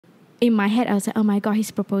in my head, I was like, oh my God, he's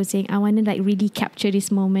proposing. I want to like really capture this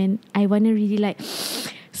moment. I want to really like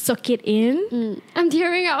soak it in. I'm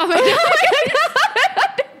tearing up. Oh my God.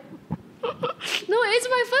 No, it's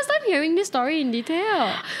my first time hearing this story in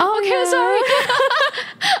detail. Oh, okay, yeah. sorry.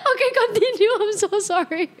 Okay, continue. I'm so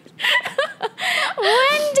sorry.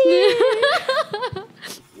 Wendy!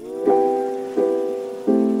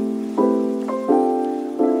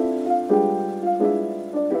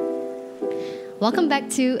 Welcome back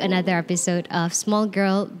to another episode of Small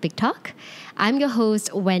Girl Big Talk. I'm your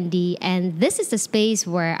host, Wendy, and this is the space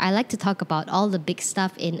where I like to talk about all the big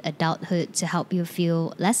stuff in adulthood to help you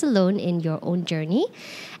feel less alone in your own journey.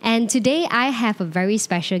 And today I have a very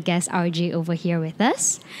special guest, RJ, over here with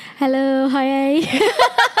us. Hello, hi.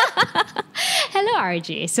 Hello,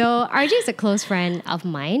 RJ. So RJ is a close friend of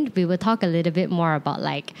mine. We will talk a little bit more about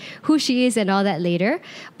like who she is and all that later.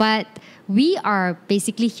 But we are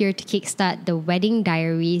basically here to kickstart the Wedding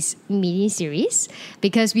Diaries mini-series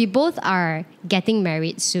because we both are getting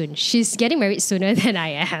married soon. She's getting married sooner than I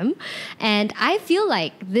am. And I feel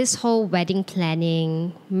like this whole wedding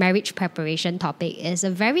planning, marriage preparation topic is a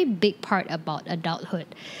very big part about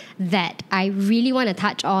adulthood that I really want to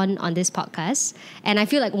touch on this podcast. And I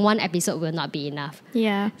feel like one episode will not be enough.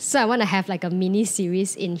 Yeah. So I want to have like a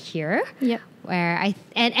mini-series in here. Yep. Where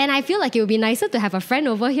I feel like it would be nicer to have a friend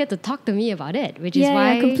over here to talk to me about it, which is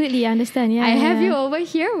why I completely understand. Yeah, I have you over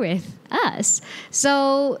here with us.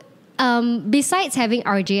 So besides having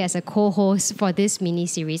RJ as a co-host for this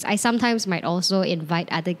mini-series, I sometimes might also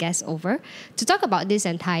invite other guests over to talk about this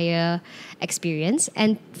entire experience.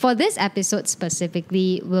 And for this episode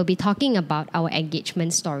specifically, we'll be talking about our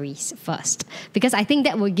engagement stories first, because I think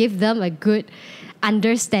that will give them a good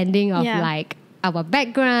understanding of like our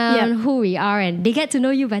background, who we are, and they get to know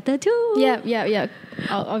you better too. Yeah.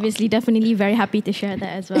 Obviously, definitely very happy to share that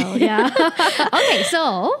as well. Yeah. Okay,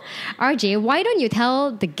 so RJ, why don't you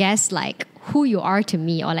tell the guests like who you are to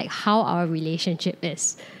me or like how our relationship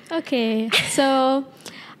is? Okay, so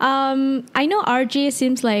I know RJ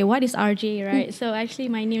seems like, what is RJ, right? So actually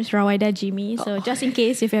my name is Rawaida Jimi. So just in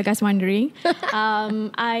case if you guys wondering,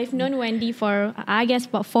 I've known Wendy for, I guess,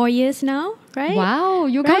 about 4 years now, right? Wow,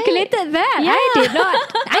 you calculated that. Yeah.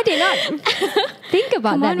 I did not think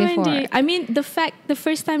about that before. Wendy. I mean, the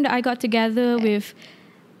first time that I got together with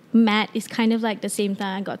Matt is kind of like the same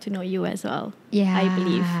time I got to know you as well. Yeah. I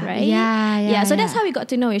believe, right? Yeah. So that's how we got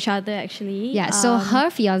to know each other actually. Yeah, so her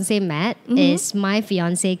fiance Matt is my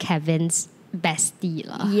fiance Kevin's bestie.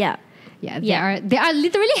 Yeah. Yeah, they are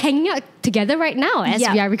literally hanging out together right now as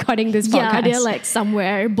we are recording this podcast. Yeah, they're like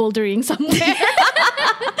somewhere, bouldering somewhere.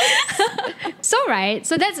 So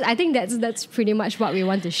I think that's pretty much what we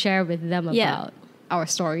want to share with them about our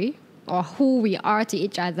story or who we are to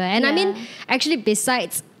each other. And I mean, actually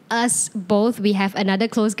besides us both, we have another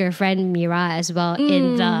close girlfriend, Mira, as well,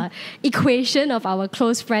 in the equation of our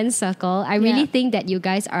close friend circle. I really think that you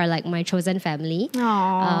guys are like my chosen family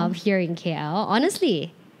here in KL.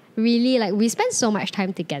 Honestly, really, like we spend so much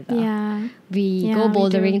time together. Yeah. We go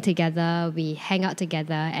bouldering together, we hang out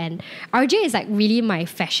together, and RJ is like really my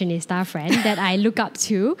fashionista friend that I look up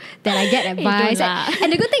to, that I get advice.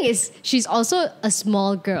 And the good thing is she's also a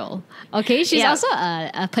small girl. Okay, she's also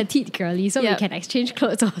a petite girly, so we can exchange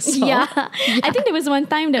clothes also. Yeah. I think there was one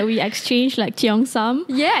time that we exchanged like cheong sam.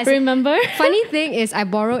 Yes. Remember? Funny thing is I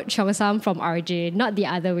borrowed cheong sam from RJ, not the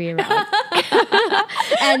other way around.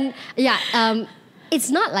 And it's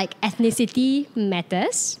not like ethnicity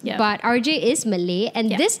matters, but RJ is Malay, and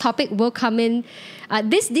this topic will come in.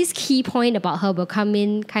 This key point about her will come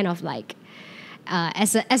in kind of like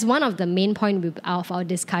as one of the main point of our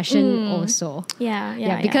discussion also.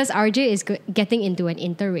 Because RJ is getting into an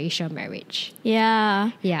interracial marriage.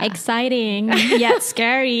 Yeah. Exciting, yet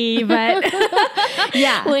scary, but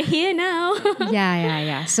we're here now.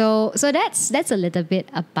 Yeah. So that's a little bit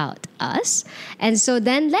about us, and so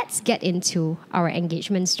then let's get into our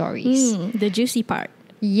engagement stories. The juicy part.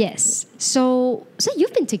 Yes. So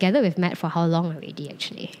you've been together with Matt for how long already,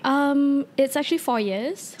 actually? It's actually 4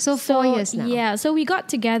 years. So 4 years now. Yeah. So we got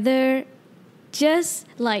together just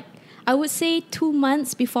like, I would say 2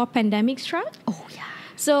 months before pandemic struck. Oh, yeah.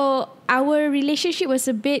 So our relationship was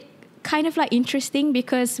a bit kind of like interesting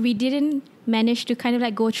because we didn't manage to kind of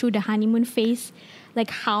like go through the honeymoon phase like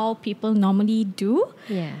how people normally do.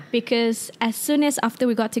 Yeah. Because as soon as after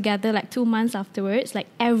we got together, like 2 months afterwards, like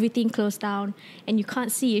everything closed down and you can't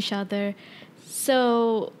see each other.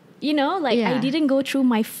 So, you know, like I didn't go through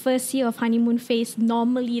my first year of honeymoon phase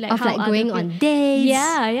normally, like of how like going on dates.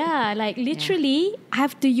 Yeah. Like literally I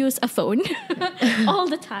have to use a phone all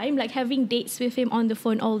the time, like having dates with him on the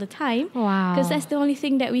phone all the time. Wow. Because that's the only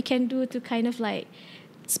thing that we can do to kind of like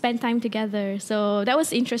spend time together. So that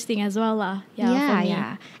was interesting as well. For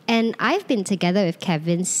me. And I've been together with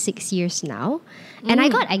Kevin 6 years now. And I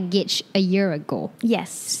got engaged a year ago.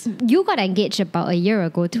 Yes. You got engaged about a year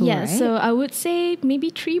ago too, right? So I would say maybe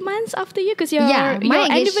 3 months after you, because your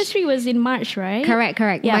anniversary was in March, right? Correct.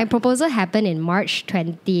 Yeah. My proposal happened in March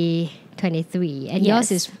 2023, and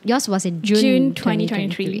yours was in June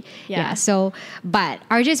 2023. Yeah. So, but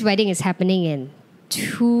RJ's wedding is happening in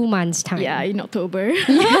 2 months' time. Yeah, in October.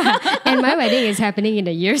 And my wedding is happening in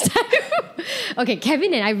a year's time. Okay,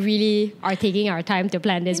 Kevin and I really are taking our time to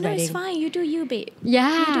plan this wedding. It's fine. You do you, babe.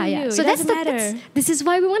 Yeah. You. So it doesn't matter. This is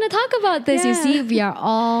why we want to talk about this. You see, we are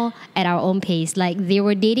all at our own pace. Like, they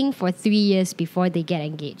were dating for 3 years before they get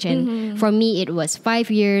engaged. And for me, it was 5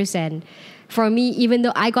 years. And for me, even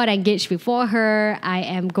though I got engaged before her, I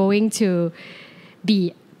am going to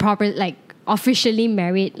be officially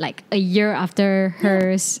married like a year after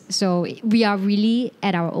hers. So we are really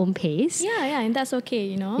at our own pace. Yeah, and that's okay,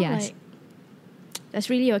 you know? Yes. Like, that's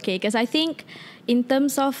really okay. Because I think in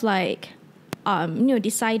terms of like,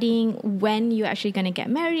 deciding when you're actually going to get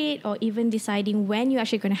married, or even deciding when you're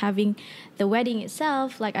actually going to having the wedding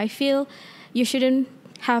itself, like I feel you shouldn't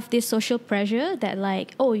have this social pressure that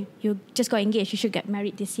like, oh, you just got engaged, you should get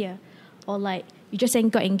married this year. Or like, you just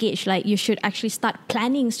ain't got engaged, like you should actually start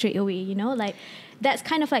planning straight away, you know? Like that's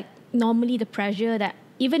kind of like normally the pressure that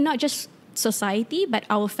even not just society, but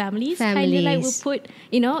our families. Kind of like will put,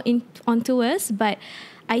 onto us. But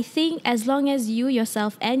I think as long as you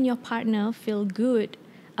yourself and your partner feel good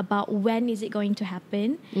about when is it going to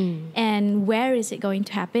happen and where is it going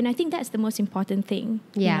to happen, I think that's the most important thing.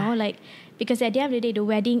 Yeah. You know, like, because at the end of the day, the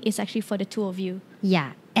wedding is actually for the two of you.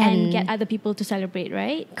 Yeah. And get other people to celebrate,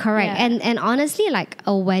 right? Correct. Yeah. And honestly, like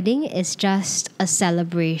a wedding is just a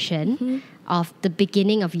celebration of the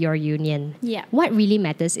beginning of your union. Yeah. What really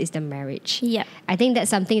matters is the marriage. Yeah. I think that's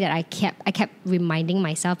something that I kept reminding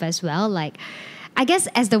myself as well. Like, I guess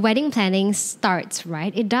as the wedding planning starts,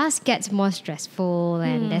 right, it does get more stressful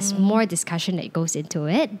and there's more discussion that goes into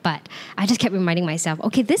it. But I just kept reminding myself,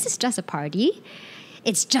 okay, this is just a party.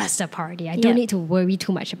 It's just a party. I don't need to worry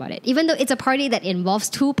too much about it. Even though it's a party that involves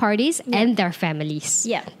two parties and their families.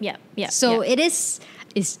 Yeah. So it's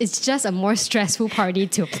just a more stressful party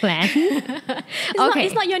to plan.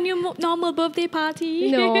 It's not your new normal birthday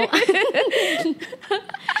party. No.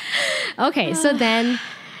 Okay, so then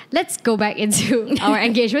let's go back into our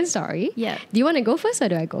engagement story. Yeah. Do you want to go first or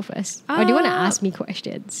do I go first? Or do you want to ask me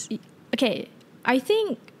questions? Okay, I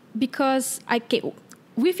think because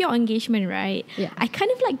with your engagement, right? Yeah. I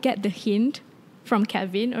kind of like get the hint from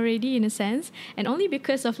Kevin already in a sense, and only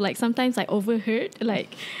because of like sometimes I overheard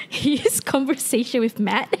like his conversation with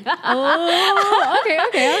Matt. Okay.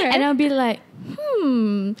 And I'll be like,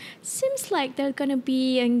 seems like there's gonna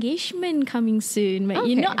be engagement coming soon, but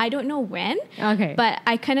I don't know when. Okay. But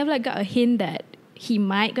I kind of like got a hint that he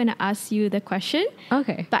might gonna ask you the question.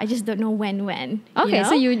 Okay. But I just don't know when. Okay,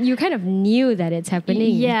 so you kind of knew that it's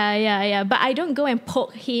happening. Yeah. But I don't go and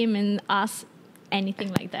poke him and ask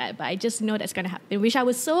anything like that. But I just know that's gonna happen, which I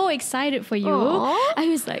was so excited for you. Aww. I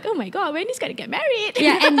was like, oh my god, when he's gonna get married?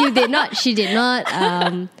 Yeah, and you did not. She did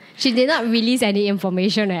not release any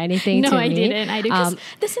information or anything to me. No, I didn't. Because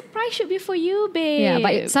the surprise should be for you, babe. Yeah,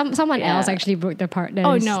 but someone else actually broke the partners.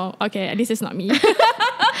 Oh no. Okay, this is not me.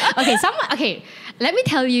 Okay, let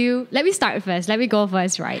me start first. Let me go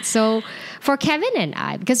first, right? So for Kevin and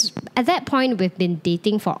I, because at that point we've been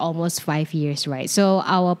dating for almost 5 years, right? So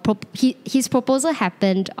his proposal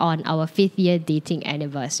happened on our 5th year dating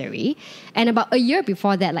anniversary. And about a year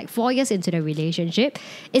before that, like 4 years into the relationship,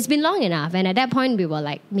 it's been long enough. And at that point we were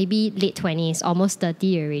like maybe late 20s, almost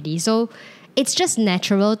 30 already. So it's just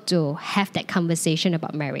natural to have that conversation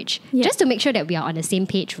about marriage. Yeah. Just to make sure that we are on the same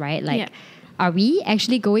page, right? Like, are we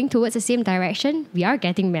actually going towards the same direction? We are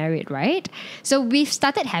getting married, right? So we've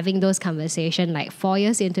started having those conversations like 4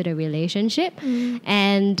 years into the relationship.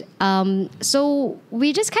 And so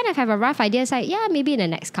we just kind of have a rough idea. It's like, yeah, maybe in the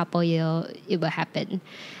next couple years it will happen.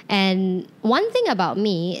 And one thing about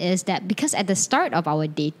me is that because at the start of our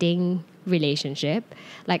dating relationship,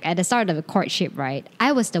 like at the start of the courtship, right,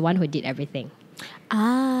 I was the one who did everything.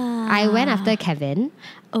 I went after Kevin.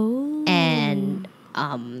 And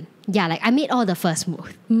like I made all the first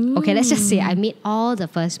move. Okay, let's just say I made all the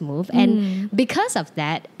first move. And because of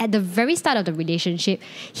that, at the very start of the relationship,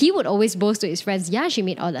 he would always boast to his friends, yeah, she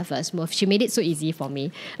made all the first move. She made it so easy for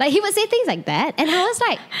me. Like, he would say things like that. And I was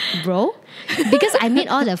like, bro, because I made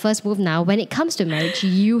all the first move now, when it comes to marriage,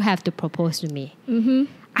 you have to propose to me.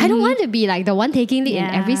 I don't want to be like the one taking lead in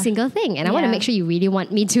Yeah. every single thing. And I want to Yeah. make sure you really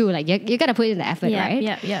want me too. Like you got to put in the effort, right?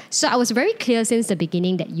 Yeah. So I was very clear since the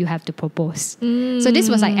beginning that you have to propose. So this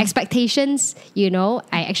was like expectations, you know,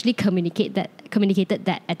 I actually communicated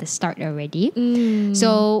that at the start already.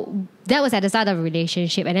 So that was at the start of a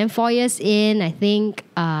relationship. And then 4 years in, I think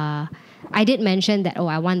I did mention that,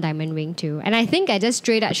 I want diamond ring too. And I think I just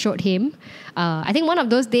straight up showed him. I think one of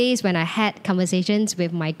those days when I had conversations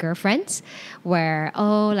with my girlfriends where,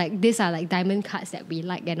 like these are like diamond cuts that we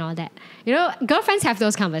like and all that. You know, girlfriends have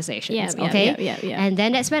those conversations, okay? Yeah. And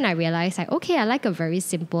then that's when I realized like, okay, I like a very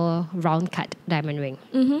simple round cut diamond ring.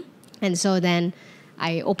 And so then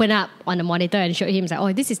I opened up on the monitor and showed him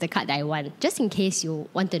like, this is the cut that I want, just in case you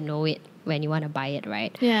want to know it when you want to buy it,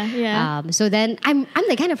 right? Yeah. So then I'm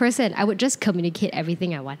the kind of person, I would just communicate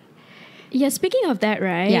everything I want. Yeah, speaking of that,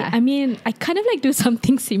 right? Yeah. I mean, I kind of like do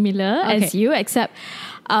something similar as you, except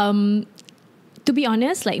to be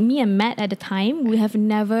honest, like me and Matt at the time, we have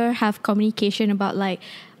never have communication about like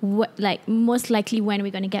what, like most likely when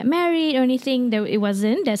we're going to get married or anything. It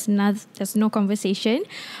wasn't. There's no conversation.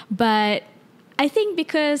 But I think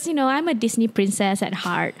because, you know, I'm a Disney princess at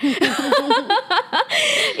heart.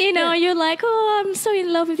 You know, you're like, I'm so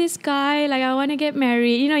in love with this guy. Like, I want to get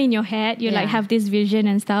married. You know, in your head, you like have this vision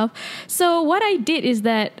and stuff. So what I did is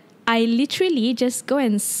that I literally just go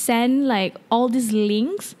and send like all these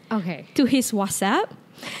links to his WhatsApp.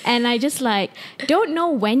 And I just like, don't know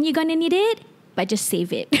when you're going to need it, but just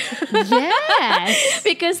save it. Yes.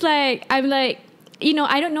 Because like, I'm like, you know,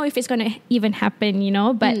 I don't know if it's going to even happen, you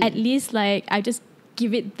know, but at least like I just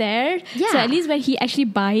give it there. Yeah. So at least when he actually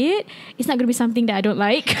buy it, it's not going to be something that I don't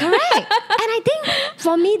like. Correct. And I think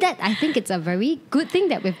for me I think it's a very good thing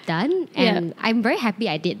that we've done. And I'm very happy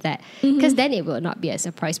I did that. Because then it will not be a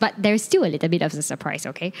surprise. But there's still a little bit of a surprise,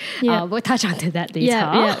 okay? Yeah. We'll touch on to that later.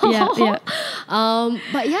 Yeah.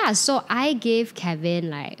 But yeah, so I gave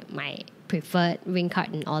Kevin like my preferred ring card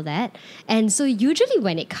and all that. And so usually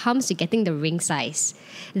when it comes to getting the ring size,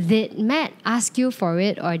 did Matt ask you for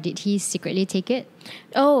it or did he secretly take it?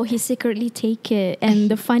 Oh, he secretly take it. And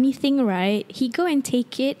the funny thing, right? He go and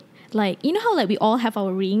take it. Like, you know how like we all have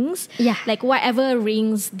our rings? Yeah. Like whatever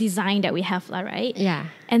rings design that we have, right? Yeah.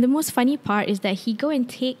 And the most funny part is that he go and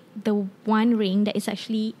take the one ring that is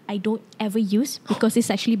actually I don't ever use because it's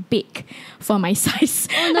actually big for my size.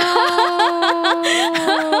 Oh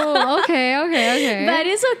no. Okay. But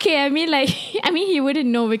it's okay. I mean, he wouldn't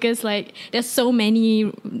know because like there's so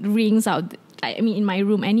many rings out. I mean, in my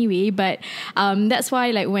room anyway, but that's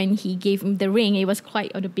why like when he gave him the ring, it was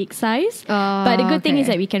quite of the big size. But the good thing is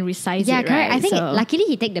that we can resize it, correct. right? I think luckily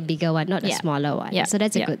he take the bigger one, not the smaller one. Yeah. So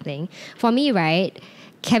that's a good thing. For me, right,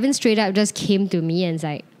 Kevin straight up just came to me and was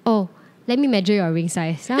like, let me measure your ring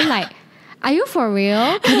size. So I'm like, are you for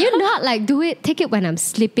real? Can you not like take it when I'm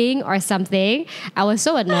sleeping or something? I was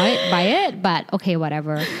so annoyed by it, but okay,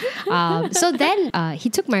 whatever. So then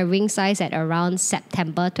he took my ring size at around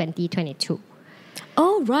September 2022.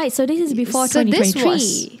 Oh, right. So this is before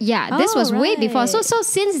 2023. This was way before. Right. So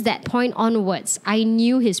since that point onwards, I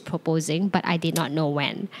knew he's proposing, but I did not know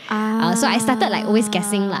when. So I started like always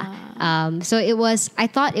guessing lah. So I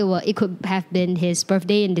thought it could have been his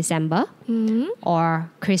birthday in December, or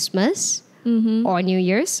Christmas, or New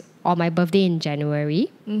Year's, or my birthday in January,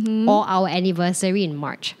 or our anniversary in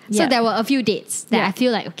March. So there were a few dates that I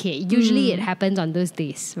feel like, okay, usually it happens on those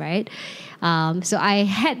days, right? So I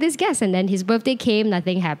had this guess, and then his birthday came,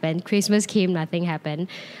 nothing happened. Christmas came, nothing happened.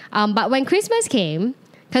 But when Christmas came,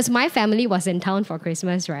 because my family was in town for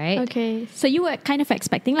Christmas, right? Okay. So you were kind of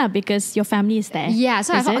expecting lah because your family is there. Yeah,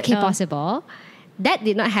 so I thought, okay, Oh. possible. That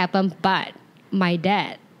did not happen, but my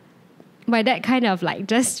dad kind of like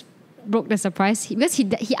just broke the surprise because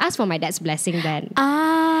he asked for my dad's blessing then.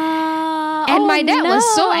 And my dad was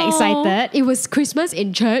so excited. It was Christmas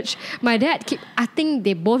in church. My dad I think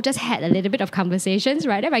they both just had a little bit of conversations,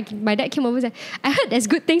 right? Then my dad came over and said, I heard there's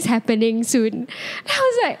good things happening soon. And I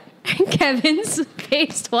was like, and Kevin's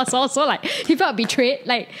face was also like, he felt betrayed,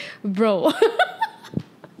 like, bro. So that's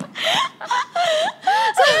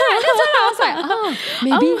when I was like,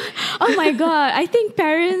 maybe. Oh my God. I think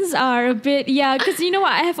parents are a bit, because you know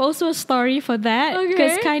what? I have also a story for that.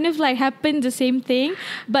 Because kind of like happened the same thing.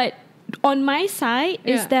 But on my side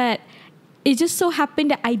is that it just so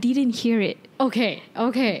happened that I didn't hear it. Okay.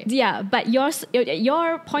 Yeah, but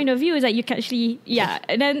your point of view is that you can actually,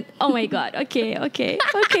 and then, oh my God, okay.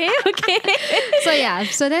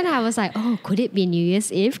 So then I was like, could it be New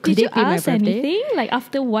Year's Eve? Could Did you it be my ask birthday? anything like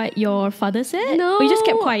after what your father said? No. Or you just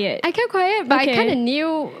kept quiet? I kept quiet, but Okay. I kind of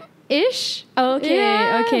knew-ish.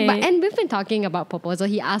 Okay. And we've been talking about proposal.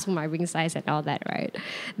 He asked for my ring size and all that, right?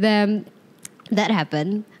 Then that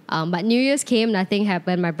happened. But New Year's came, nothing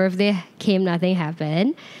happened. My birthday came, nothing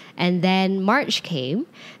happened. And then March came.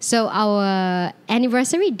 So our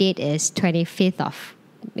anniversary date is 25th of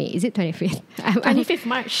May. Is it 25th? 25th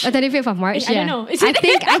March. 25th of March, I yeah. don't know. I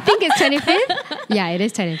think it's 25th. Yeah, it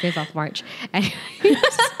is 25th of March.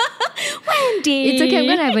 Wendy. It's okay, I'm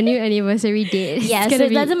going to have a new anniversary date. Yeah, so it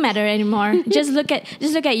doesn't matter anymore. just look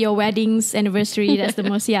at your wedding's anniversary. That's the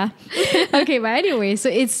most, yeah. Okay, but anyway,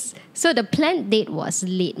 so the planned date was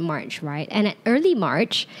late March, right? And at early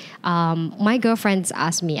March, my girlfriends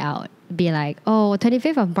asked me out. Be like,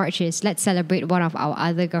 25th of March is, let's celebrate one of our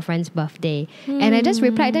other girlfriend's birthday. And I just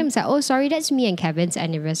replied them and said, sorry, that's me and Kevin's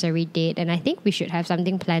anniversary date. And I think we should have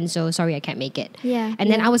something planned. So sorry, I can't make it. Yeah.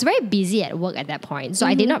 And then I was very busy at work at that point. So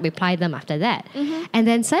I did not reply them after that. And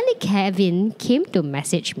then suddenly Kevin came to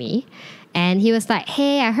message me. And he was like,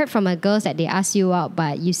 hey, I heard from my girls that they asked you out,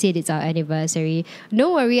 but you said it's our anniversary.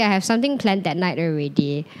 Don't worry, I have something planned that night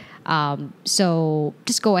already. So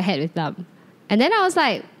just go ahead with them. And then I was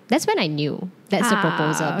like, that's when I knew that's the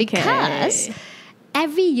proposal. Because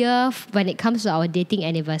every year when it comes to our dating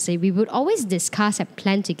anniversary, we would always discuss and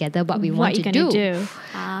plan together what we want to do.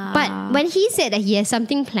 But when he said that he has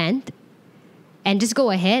something planned and just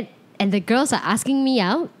go ahead, and the girls are asking me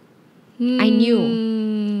out, I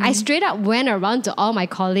knew. I straight up went around to all my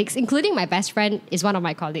colleagues, including my best friend is one of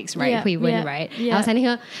my colleagues, right? Hui Wen, right? I was telling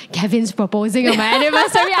her, Kevin's proposing on my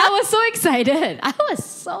anniversary. I was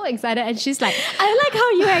so excited. And she's like, I like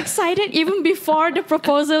how you were excited even before the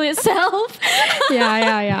proposal itself.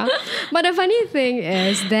 yeah. But the funny thing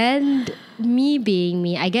is, then me being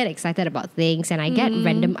me, I get excited about things and I get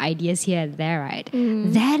random ideas here and there, right?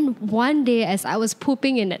 Then one day as I was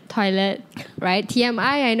pooping in the toilet, right?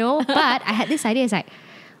 TMI, I know, but I had this idea. It's like,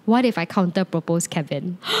 what if I counter propose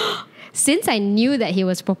Kevin? Since I knew that he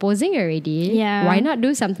was proposing already, why not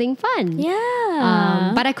do something fun?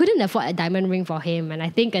 Yeah. But I couldn't afford a diamond ring for him, and I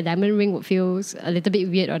think a diamond ring would feel a little bit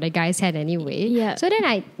weird on a guy's hand anyway. Yeah. So then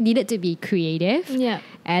I needed to be creative. Yeah.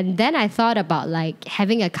 And then I thought about like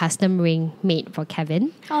having a custom ring made for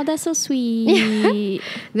Kevin. Oh, that's so sweet.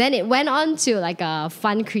 Then it went on to like a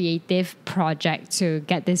fun creative project to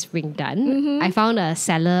get this ring done. I found a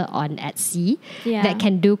seller on Etsy that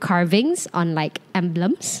can do carvings on like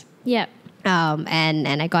emblems. Yeah.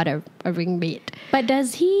 And I got a ring made. But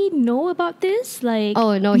does he know about this? Like,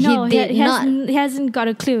 oh no, he did not. He hasn't got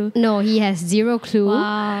a clue. No, he has zero clue.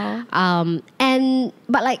 Wow.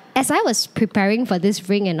 But like as I was preparing for this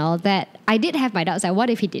ring and all that, I did have my doubts. Like,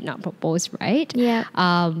 what if he did not propose, right? Yeah.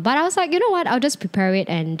 But I was like, you know what? I'll just prepare it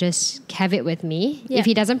and just have it with me. Yeah. If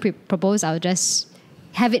he doesn't propose, I'll just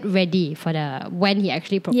have it ready for when he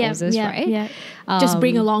actually proposes, right? Yeah. Just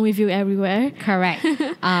bring along with you everywhere. Correct.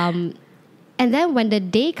 And then when the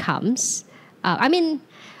day comes,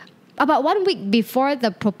 about 1 week before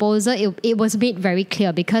the proposal, it was made very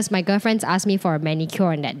clear because my girlfriends asked me for a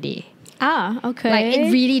manicure on that day. Ah, okay. Like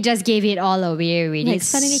it really just gave it all away. Really, like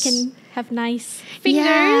suddenly can have nice fingers.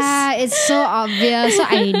 Yeah, it's so obvious. So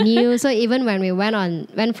I knew. So even when we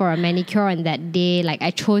went for a manicure on that day, like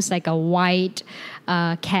I chose like a white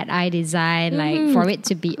cat eye design, like for it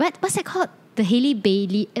to be what's that called? The Hailey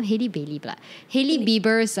Bieber's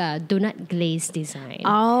donut glaze design.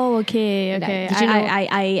 Oh, okay. Did you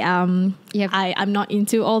know? I'm not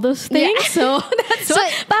into all those things, so that's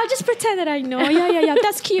but I'll just pretend that I know. Yeah.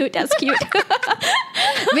 That's cute. Basically,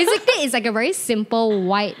 it's like a very simple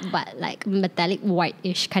white, but like metallic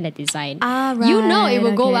white-ish kind of design. Ah, right. You know, it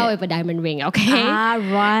will go well with a diamond ring. Okay. Ah,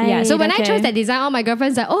 right. Yeah. So when I chose that design, all my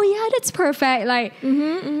girlfriends are like, oh yeah, that's perfect. Like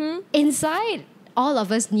inside, all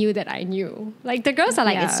of us knew that I knew. Like the girls are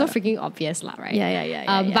like, it's so freaking obvious, right?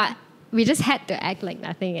 Yeah. But we just had to act like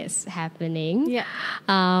nothing is happening. Yeah.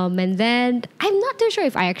 And then I'm not too sure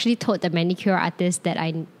if I actually told the manicure artist that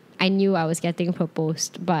I knew I was getting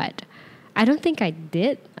proposed, but I don't think I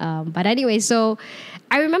did. But anyway, so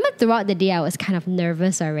I remember throughout the day I was kind of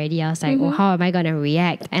nervous already. I was like, how am I going to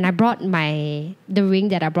react? And I brought the ring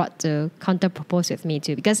that I brought to counter propose with me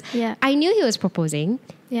too, because I knew he was proposing,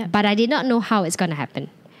 but I did not know how it's going to happen.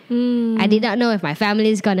 I did not know if my family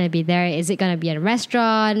is going to be there. Is it going to be in a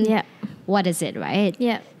restaurant? Yeah. What is it, right?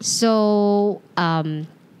 Yeah. So,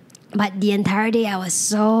 but the entire day I was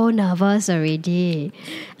so nervous already.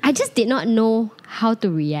 I just did not know how to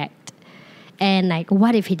react. And like,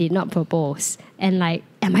 what if he did not propose? And like,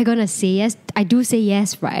 am I gonna say yes? I do say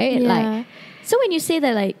yes, right? Yeah. Like, so when you say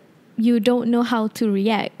that, like, you don't know how to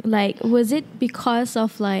react, like, was it because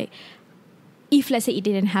of like, if let's say it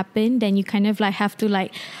didn't happen, then you kind of like have to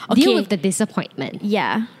like deal with the disappointment.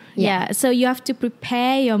 Yeah. So you have to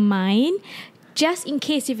prepare your mind just in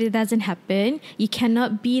case if it doesn't happen, you cannot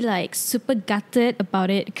be like super gutted about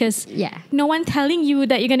it because no one telling you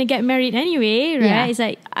that you're gonna get married anyway, right? Yeah. It's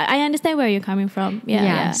like I understand where you're coming from.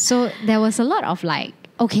 Yeah. So there was a lot of like,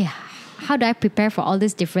 okay, how do I prepare for all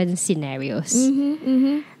these different scenarios?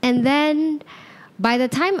 And then by the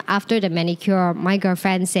time after the manicure, my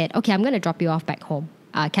girlfriend said, okay, I'm gonna drop you off back home.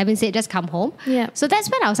 Kevin said, just come home. Yeah. So that's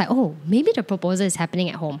when I was like, oh, maybe the proposal is happening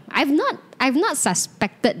at home. I've not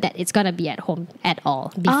suspected that it's gonna be at home at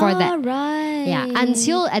all before that. Right. Yeah.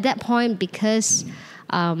 Until at that point, because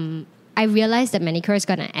I realized that manicure is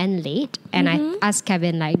gonna end late, and I asked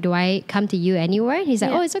Kevin like, do I come to you anywhere? And he's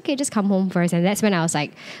like, oh, it's okay, just come home first. And that's when I was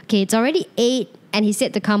like, okay, it's already 8. And he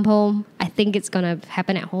said to come home. I think it's gonna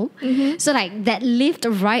happen at home. So like that lift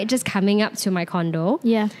ride just coming up to my condo.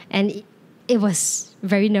 Yeah. And it was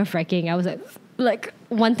very nerve-wracking. I was like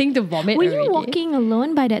wanting to vomit. Were already. you walking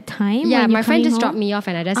alone by that time? Yeah, when my friend just home? dropped me off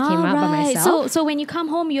and I just came out by myself. So when you come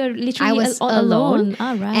home, you're literally I was all alone.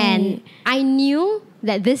 All right. And I knew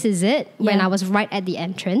that this is it when Yeah. I was right at the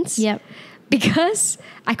entrance. Yep. Because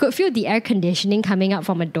I could feel the air conditioning coming out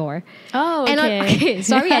from a door. Oh, okay. And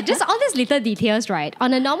sorry, just all these little details, right?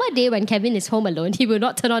 On a normal day when Kevin is home alone, he will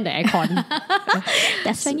not turn on the aircon.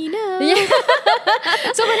 That's when you know. Yeah.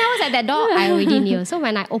 So when I was at that door, I already knew. So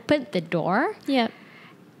when I opened the door, Yep.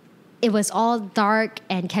 it was all dark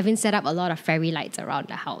and Kevin set up a lot of fairy lights around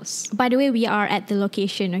the house. By the way, we are at the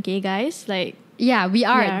location, okay, guys? Like, Yeah, we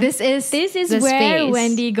are. yeah. This is the where space.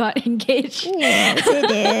 Wendy got engaged. Yes, it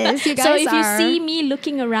is. You guys So if you are. see me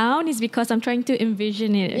looking around, it's because I'm trying to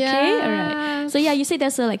envision it. Okay, Yeah. all right. So yeah, you say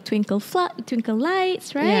there's a like twinkle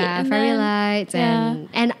lights, right? Yeah, And fairy then- lights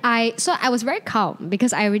and I was very calm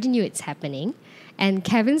because I already knew it's happening. And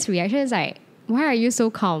Kevin's reaction is like, why are you so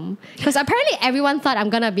calm? Because apparently everyone thought I'm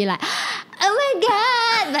gonna be like, oh my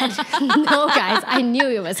god, but no, guys, I knew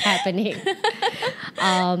it was happening.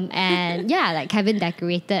 And yeah, like Kevin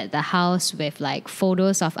decorated the house with like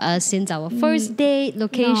photos of us since our first date,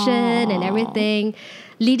 location, and everything,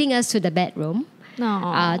 leading us to the bedroom.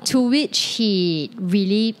 No. To which he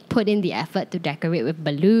really put in the effort to decorate with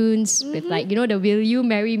balloons, with like, you know, the will you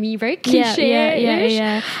marry me, very cliche.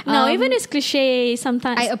 Yeah. No, even it's cliche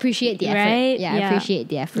sometimes. I appreciate the effort. Right? Yeah, I appreciate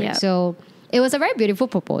the effort. Yeah. So it was a very beautiful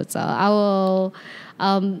proposal. I will,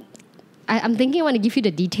 I'm thinking I want to give you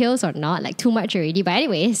the details or not, like too much already. But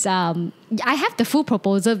anyways, I have the full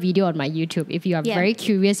proposal video on my YouTube if you are very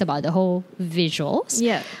curious about the whole visuals.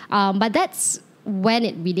 Yeah. But that's when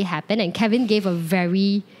it really happened, and Kevin gave a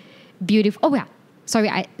very beautiful.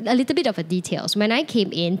 A little bit of a details. When I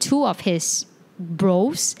came in, 2 of his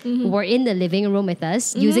bros were in the living room with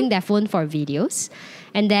us using their phone for videos,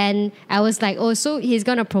 and then I was like, oh, so he's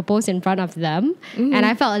gonna propose in front of them, and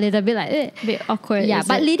I felt a little bit like a bit awkward. yeah. is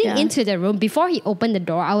But it? leading into the room, before he opened the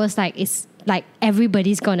door, I was like, it's like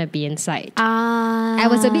everybody's gonna be inside. I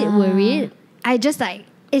was a bit worried. I just like.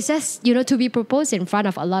 It's just, you know, to be proposed in front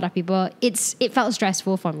of a lot of people, it felt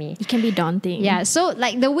stressful for me. It can be daunting. Yeah, so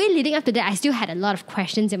like the way leading up to that, I still had a lot of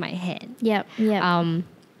questions in my head. Yep.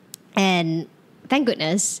 And thank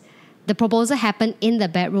goodness, the proposal happened in the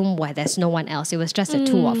bedroom where there's no one else. It was just the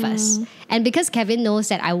 2 of us. And because Kevin knows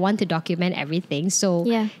that I want to document everything, so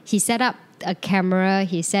he set up a camera,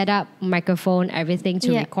 he set up microphone, everything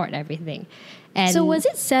to record everything. And so was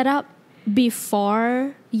it set up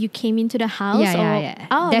before you came into the house? Yeah.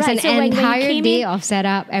 Oh, There's right. an when you entire came day in, of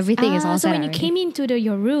setup. Everything is all so set when up you already. came into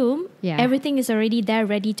your room, Yeah. everything is already there,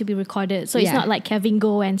 ready to be recorded. So it's Yeah. not like Kevin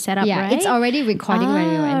go and set up, Yeah, right? it's already recording when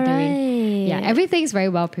we were entering. Right. Yeah, everything's very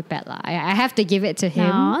well prepared. I have to give it to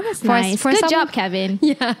him. Oh, that's nice. Good job, Kevin.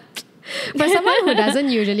 Yeah. For someone who doesn't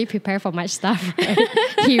usually prepare for much stuff, right?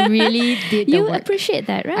 He really did the You work. appreciate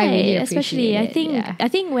that, right? I really Especially, appreciate it, I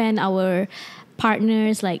think when our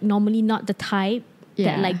partners like normally not the type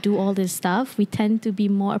that Yeah. like do all this stuff, we tend to be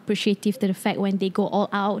more appreciative to the fact when they go all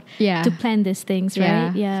out Yeah. to plan these things, right?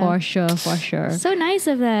 Yeah, for sure. So nice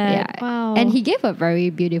of that. Yeah. Wow. And he gave a very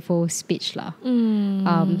beautiful speech.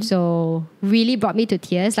 So really brought me to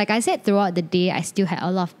tears. Like I said, throughout the day, I still had a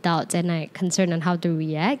lot of doubts and like concern on how to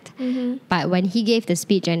react. But when he gave the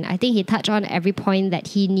speech, and I think he touched on every point that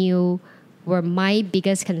he knew were my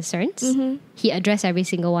biggest concerns, he addressed every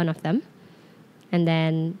single one of them. And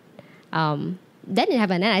then it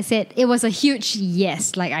happened. And I said, it was a huge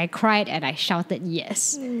yes. Like I cried and I shouted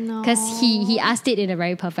yes. Because he asked it in a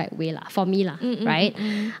very perfect way for me, right?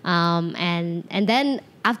 And then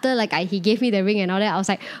after like he gave me the ring and all that, I was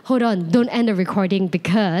like, hold on, don't end the recording,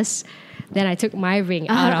 because then I took my ring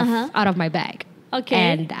out of my bag. Okay.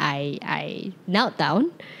 And I knelt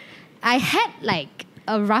down. I had like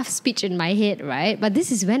a rough speech in my head, right? But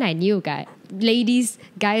this is when I knew, ladies,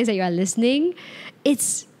 guys that you are listening,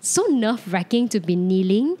 it's so nerve-wracking to be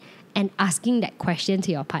kneeling and asking that question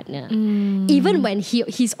to your partner. Even when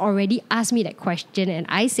he's already asked me that question and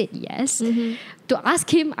I said yes, to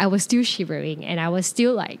ask him, I was still shivering and I was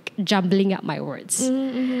still like jumbling up my words.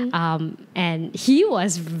 And he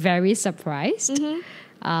was very surprised. We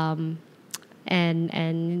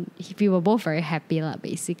were both very happy,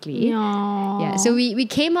 basically. Yeah. So we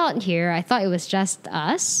came out here. I thought it was just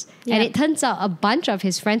us. Yeah. And it turns out a bunch of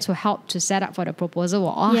his friends who helped to set up for the proposal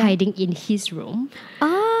were all hiding in his room.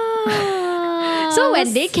 So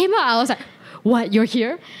when they came out, I was like, what, you're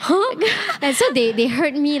here? Huh? And so they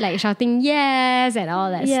heard me like shouting yes and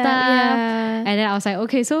all that stuff. Yeah. And then I was like,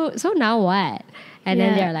 okay, so now what? And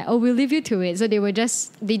then they're like, oh, we'll leave you to it. So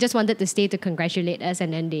they just wanted to stay to congratulate us,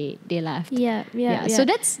 and then they left. Yeah. So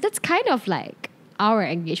that's kind of like our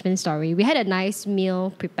engagement story. We had a nice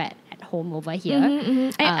meal prepared at home over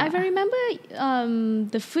here. I remember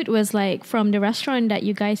the food was like from the restaurant that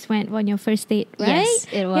you guys went on your first date, right? Yes,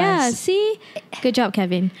 it was. Yeah, see? Good job,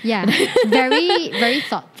 Kevin. Yeah. Very, very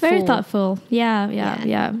thoughtful. Very thoughtful.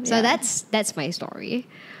 Yeah. So that's my story.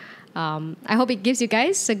 I hope it gives you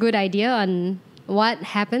guys a good idea on what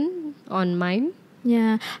happened on mine.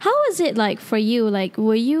 Yeah. How was it like for you? Like,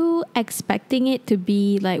 were you expecting it to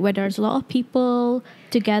be like where there's a lot of people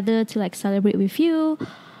together to like celebrate with you?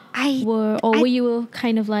 Were you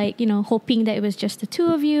kind of like, hoping that it was just the two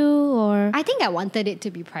of you, or? I think I wanted it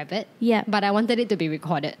to be private. Yeah. But I wanted it to be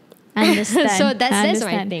recorded. Understand. So that's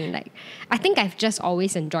my thing. Like, I think I've just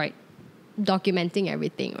always enjoyed documenting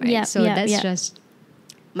everything, right? That's just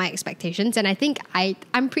my expectations, and I think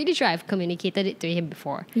I'm pretty sure I've communicated it to him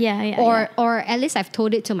before. Or at least I've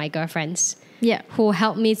told it to my girlfriends. Who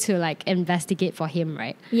helped me to like investigate for him,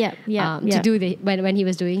 right? To do when he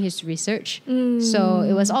was doing his research. So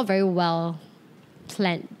it was all very well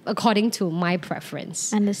planned according to my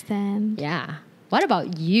preference. Understand. Yeah. What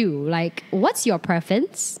about you? Like, what's your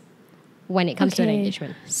preference when it comes to an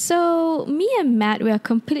engagement? So me and Matt, we are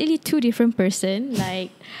completely two different person.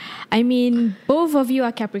 Like, I mean, both of you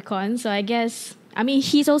are Capricorn, so I guess,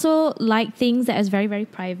 he's also like things that is very, very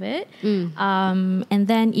private. And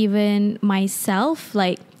then even myself,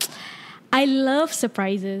 like, I love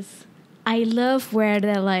surprises. I love where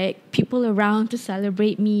there are like people around to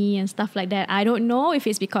celebrate me and stuff like that. I don't know if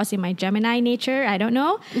it's because in my Gemini nature, I don't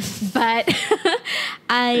know. But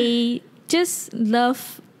I just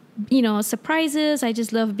love surprises. I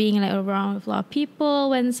just love being like around with a lot of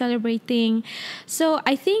people when celebrating. So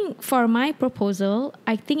I think for my proposal,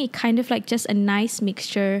 I think it kind of like just a nice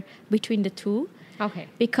mixture between the two. Okay.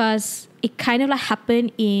 Because it kind of like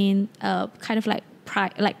happened in a kind of like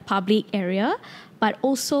public area, but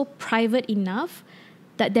also private enough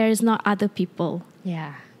that there is not other people.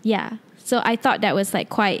 Yeah. So I thought that was like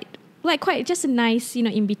quite just a nice,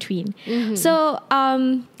 in between. So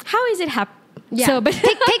how is it happen? Yeah. So, but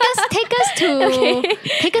take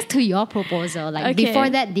us to your proposal. Like, before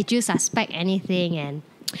that, did you suspect anything? And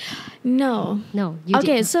no, you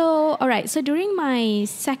didn't. So all right. So during my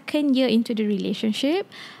second year into the relationship,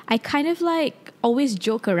 I kind of like always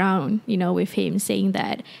joke around, with him, saying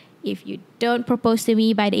that if you don't propose to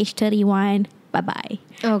me by the age 31, bye.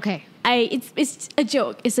 Okay. It's a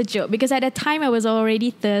joke. It's a joke because at that time I was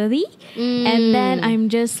already 30, and then I'm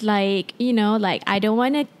just like, like I don't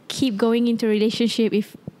want to keep going into a relationship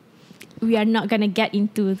if we are not gonna get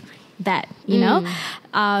into that,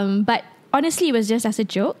 But honestly, it was just as a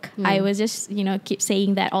joke. I was just, keep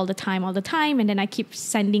saying that all the time, and then I keep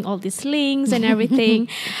sending all these links and everything.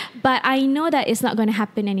 But I know that it's not gonna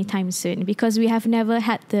happen anytime soon because we have never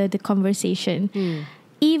had the conversation.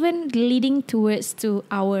 Even leading towards to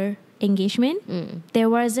our engagement, there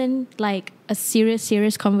wasn't like a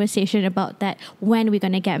serious conversation about that when we're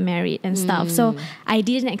gonna get married and stuff. So I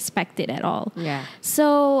didn't expect it at all.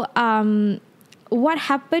 So what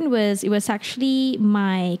happened was, it was actually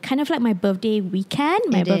my kind of like my birthday weekend,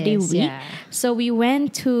 week. So we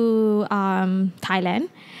went to Thailand,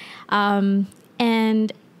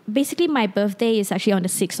 and basically my birthday is actually on the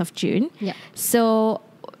 6th of June. So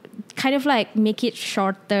kind of like make it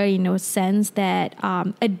shorter, sense that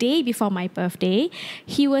a day before my birthday,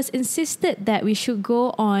 he was insisted that we should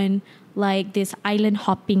go on like this island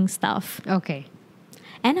hopping stuff. Okay.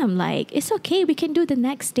 And I'm like, it's okay, we can do the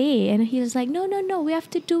next day. And he was like, no, we have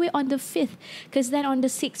to do it on the 5th, because then on the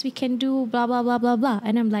 6th we can do blah, blah, blah, blah, blah.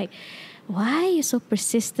 And I'm like, why are you so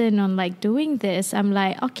persistent on like doing this? I'm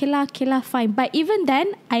like, okay lah, fine. But even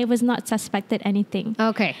then, I was not suspected anything.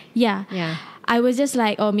 Okay. Yeah. I was just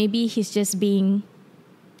like, oh, maybe he's just being,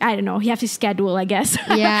 I don't know, he has to schedule, I guess.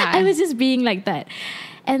 Yeah. I was just being like that.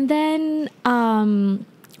 And then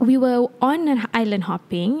we were on an island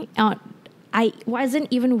hopping. I wasn't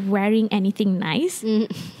even wearing anything nice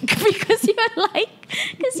because you're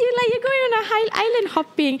going on a island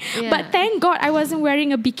hopping. Yeah. But thank God I wasn't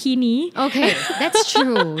wearing a bikini. Okay, that's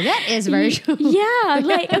true. That is very true. Yeah,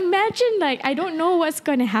 like imagine like I don't know what's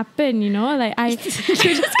gonna happen, you know? Like You're just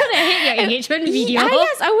gonna hate your engagement video.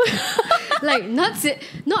 Yes, I would. Like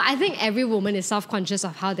no, I think every woman is self-conscious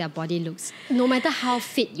of how their body looks, no matter how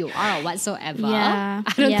fit you are or whatsoever. Yeah,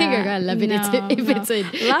 I don't think you're gonna love it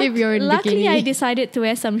if you're in luckily, bikini. I decided to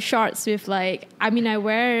wear some shorts with like. I think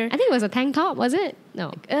it was a tank top, was it?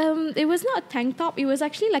 No. It was not a tank top. It was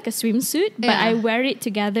actually like a swimsuit, but Yeah. I wear it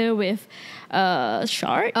together with a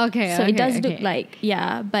short. Okay, so okay, it does okay. look like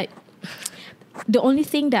but. The only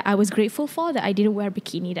thing that I was grateful for that I didn't wear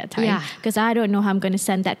bikini that time Yeah. because I don't know how I'm going to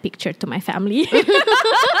send that picture to my family. That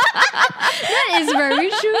is very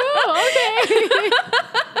true.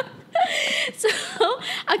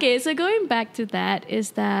 Okay. So going back to that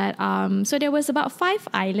is that so there was about 5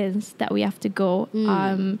 islands that we have to go,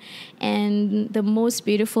 and the most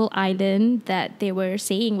beautiful island that they were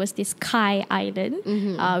saying was this Kai Island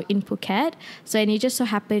in Phuket. So and it just so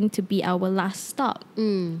happened to be our last stop.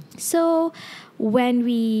 So when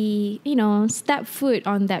we stepped foot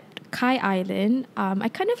on that Kai Island, I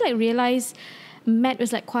kind of like realized Matt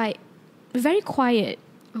was like very quiet.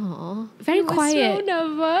 Oh, Very quiet. So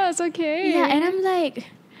nervous. Okay. Yeah, and I'm like,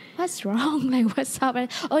 what's wrong? Like, what's up? And,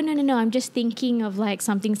 oh, no. I'm just thinking of like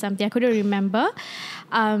something. I couldn't remember.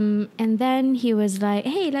 And then he was like,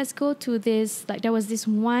 hey, let's go to this. Like, there was this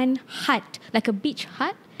one hut, like a beach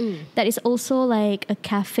hut, that is also like a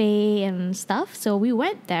cafe and stuff. So we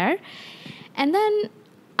went there. And then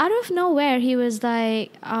out of nowhere, he was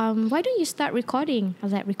like, why don't you start recording? I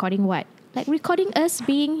was like, recording what? Like recording us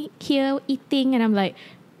being here eating. And I'm like,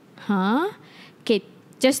 huh? Okay,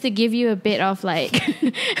 just to give you a bit of like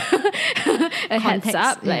a heads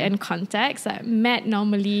up, like in context, like Matt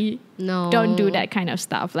normally don't do that kind of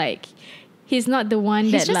stuff. Like he's not the one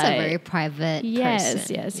He's that just like a very private yes.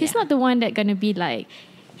 person. He's not the one that gonna be like,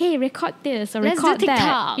 hey, record this or Let's record do that.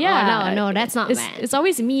 TikTok. Yeah, Oh, no, that's not it's, Matt. It's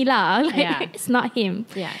always me lah. Like, Yeah. it's not him.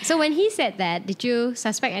 Yeah. So when he said that, did you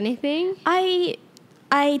suspect anything?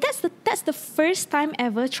 That's the first time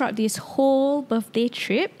ever throughout this whole birthday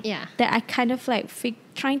trip that I kind of like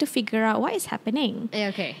trying to figure out what is happening. Yeah,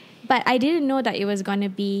 okay. But I didn't know that it was gonna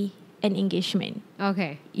be an engagement.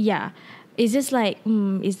 Okay. Yeah, it's just like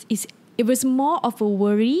it was more of a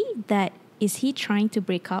worry that is he trying to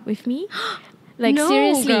break up with me? Like no,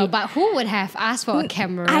 seriously, girl, but who would have asked for a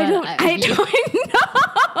camera? I don't know.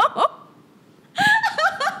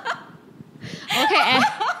 Okay.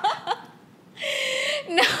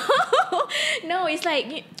 No, it's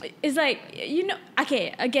like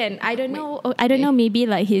okay, again, I don't know, maybe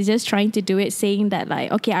like he's just trying to do it saying that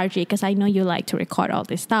like, okay, RJ, because I know you like to record all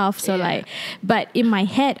this stuff, so like, but in my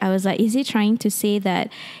head I was like, is he trying to say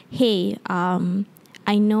that, hey,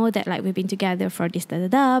 I know that like we've been together for this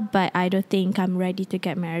but I don't think I'm ready to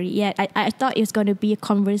get married yet. I thought it was going to be a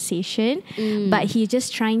conversation, but he's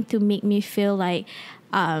just trying to make me feel like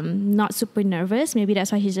not super nervous. Maybe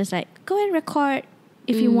that's why he's just like, go and record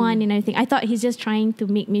if you want and everything. I thought he's just trying to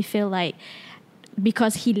make me feel like,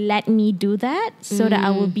 because he let me do that, so that I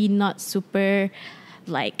will be not super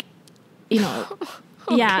like,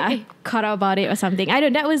 Okay. caught up about it or something. I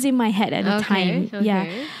don't. That was in my head at the time. Okay.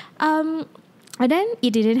 Yeah. But then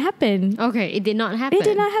it didn't happen. Okay, it did not happen. It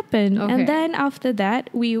did not happen. Okay. And then after that,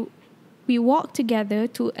 we walked together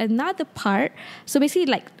to another part. So basically,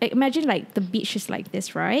 like imagine like the beach is like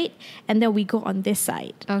this, right? And then we go on this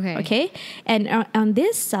side. Okay. Okay. And on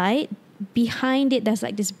this side, behind it, there's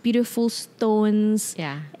like this beautiful stones.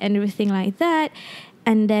 Yeah. And everything like that.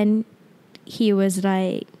 And then he was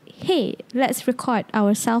like, hey, let's record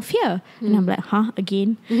ourselves here. And I'm like, huh,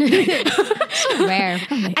 again? So rare.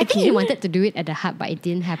 like, I think he wanted to do it at the hut, but it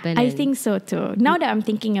didn't happen. I think so too. Now that I'm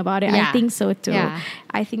thinking about it, I think so too. Yeah.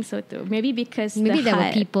 I think so too. Maybe because maybe there were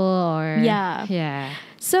hut- people or Yeah.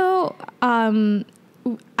 So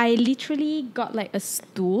I literally got like a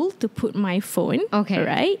stool to put my phone. Okay.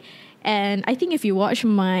 Right? And I think if you watch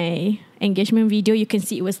my engagement video, you can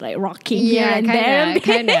see it was like rocking here and there.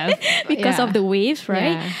 Kind of. because of the waves,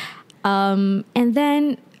 right? Yeah. And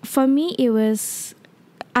then for me, it was,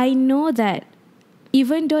 I know that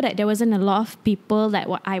even though that there wasn't a lot of people like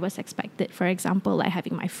what I was expected, for example, like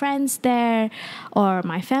having my friends there or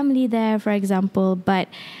my family there, for example, but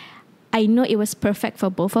I know it was perfect for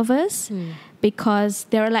both of us because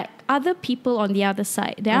there are like other people on the other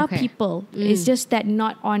side. There are people. It's just that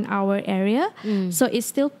not on our area. So it's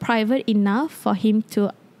still private enough for him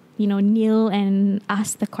to, kneel and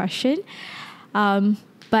ask the question.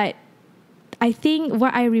 But I think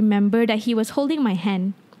what I remember that he was holding my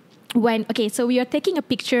hand so we were taking a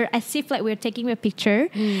picture as if like we were taking a picture,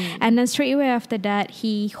 and then straight away after that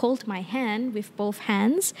he held my hand with both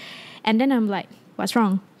hands, and then I'm like, what's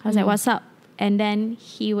wrong? I was like, what's up? And then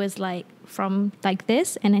he was like from like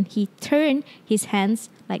this, and then he turned his hands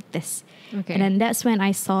like this, and then that's when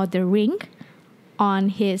I saw the ring on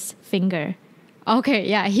his finger. Okay,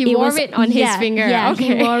 yeah, he wore it on his finger. Yeah,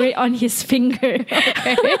 okay. he wore it on his finger.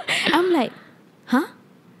 Okay. I'm like, huh?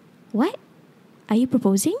 What? Are you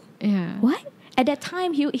proposing? Yeah. What? At that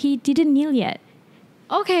time, he didn't kneel yet.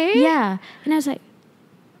 Okay. Yeah. And I was like,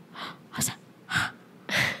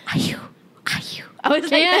 are you? I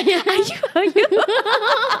was like, are you?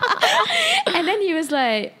 And then he was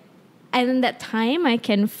like, and in that time, I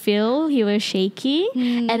can feel he was shaking.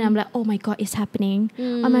 And I'm like, oh my God, it's happening.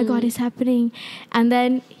 Oh my God, it's happening. And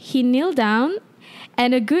then he kneeled down,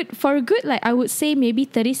 and for a good, like I would say maybe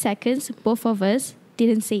 30 seconds, both of us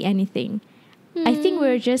didn't say anything. I think we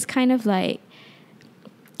were just kind of like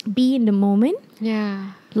be in the moment.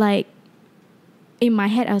 Yeah. Like in my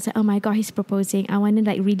head, I was like, oh my God, he's proposing. I want to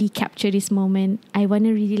like really capture this moment. I want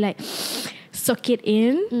to really like soak it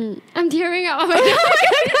in. I'm tearing up. Oh my God.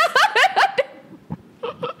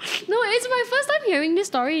 No, it's my first time hearing this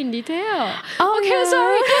story in detail. Oh, okay, yeah.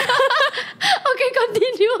 sorry. Okay,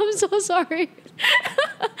 continue. I'm so sorry.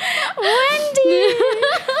 Wendy!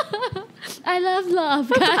 I love,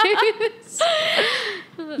 guys.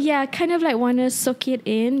 Yeah, kind of like want to soak it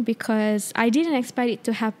in because I didn't expect it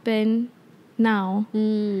to happen now.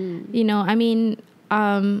 You know, I mean,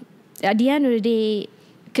 at the end of the day,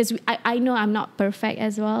 because I know I'm not perfect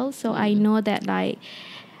as well. So I know that like,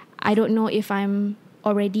 I don't know if I'm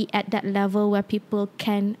already at that level where people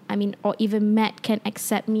can, I mean, or even Matt can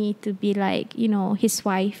accept me to be like, you know, his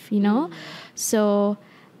wife, you know? So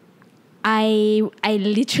I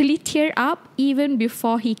literally tear up even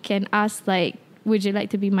before he can ask like, would you like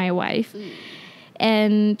to be my wife?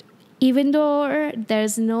 And even though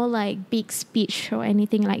there's no like big speech or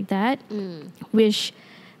anything like that, which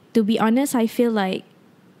to be honest, I feel like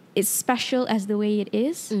it's special as the way it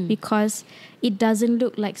is because it doesn't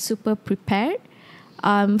look like super prepared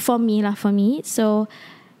for me. So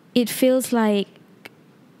it feels like,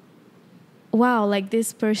 wow, like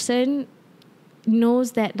this person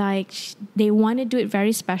knows that like they want to do it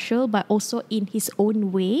very special, but also in his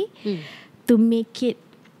own way to make it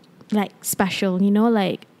like special, you know,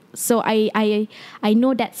 like, so I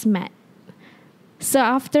know that's Matt. So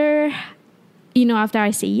after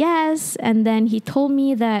I say yes, and then he told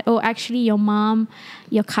me that, oh, actually your mom,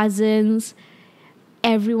 your cousins,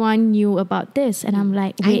 everyone knew about this. And I'm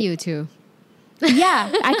like, wait. I knew too.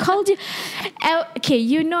 Yeah, I called you. Okay,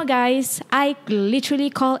 you know, guys, I literally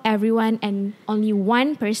call everyone, and only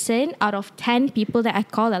one person out of 10 people that I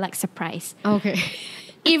call are like surprised. Okay.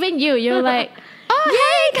 Even you're like, oh,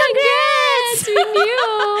 hey, congrats! We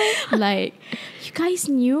knew. Like, you guys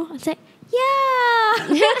knew? I was like, yeah.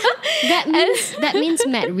 That means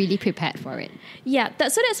Matt really prepared for it. Yeah,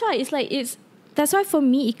 that's why that's why for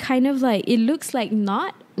me it kind of like it looks like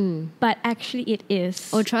not, but actually it is.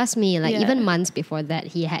 Oh, trust me, like even months before that,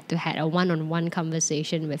 he had to had a one-on-one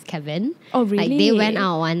conversation with Kevin. Oh, really? Like they went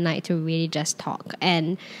out one night to really just talk.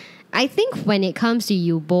 And I think when it comes to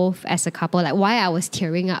you both as a couple, like why I was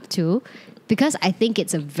tearing up too, because I think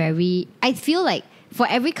I feel like for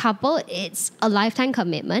every couple, it's a lifetime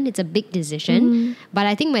commitment. It's a big decision. But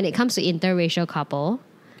I think when it comes to interracial couple,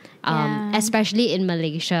 especially in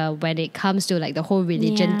Malaysia, when it comes to like the whole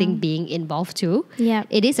religion thing being involved too,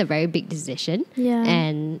 it is a very big decision. Yeah.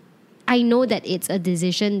 And I know that it's a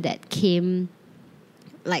decision that came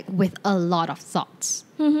like with a lot of thoughts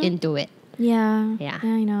into it. Yeah,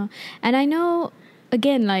 I know. And I know,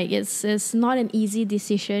 again, like it's not an easy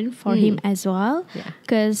decision for him as well.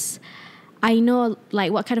 Because I know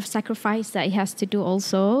like what kind of sacrifice that he has to do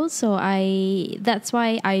also. So that's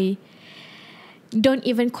why I don't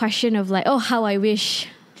even question of like, oh, how I wish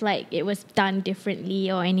like it was done differently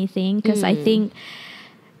or anything. Because I think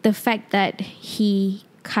the fact that he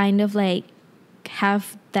kind of like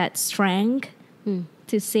have that strength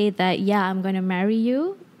to say that, yeah, I'm going to marry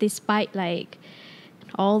you despite like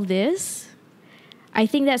all this, I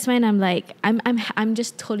think that's when I'm like, I'm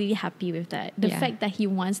just totally happy with that. The fact that he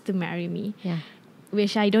wants to marry me. Yeah.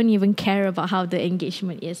 Which I don't even care about how the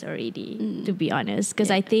engagement is already, to be honest. Because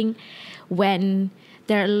I think when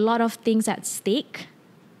there are a lot of things at stake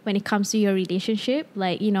when it comes to your relationship,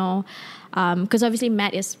 like, you know, because obviously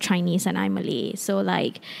Matt is Chinese and I'm Malay. So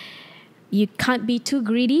like, you can't be too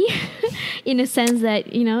greedy in a sense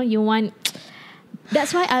that, you know, you want...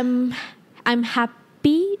 That's why I'm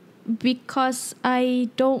happy because I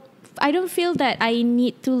don't feel that I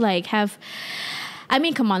need to like have. I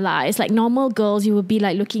mean, come on lah. It's like normal girls, you would be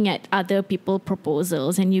like looking at other people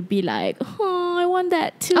proposals and you'd be like, oh, I want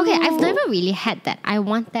that too. Okay, I've never really had that. I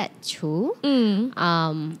want that too.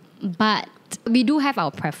 But we do have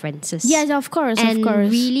our preferences. Yes, of course, and of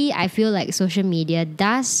course. really, I feel like social media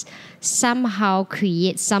does somehow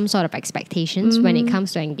create some sort of expectations when it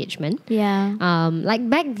comes to engagement. Yeah. Like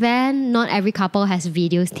back then, not every couple has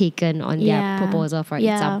videos taken on their proposal, for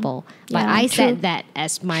example. But I set that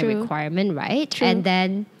as my requirement, right? True. And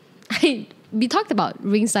then we talked about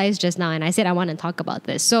ring size just now, and I said I want to talk about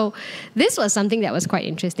this. So this was something that was quite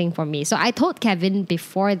interesting for me. So I told Kevin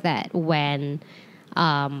before that when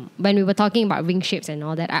we were talking about ring shapes and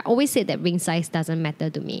all that, I always said that ring size doesn't matter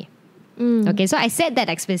to me. Okay, so I said that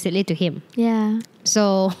explicitly to him. Yeah.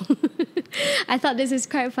 So I thought this is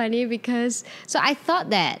quite funny because I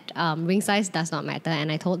thought that ring size does not matter,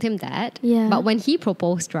 and I told him that. Yeah. But when he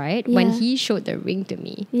proposed, right, when he showed the ring to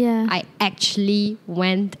me, I actually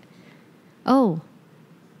went, oh,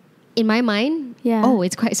 in my mind, oh,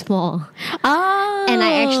 it's quite small. Oh. And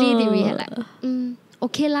I actually did really like,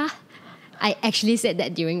 okay lah. I actually said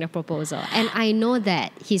that during the proposal, and I know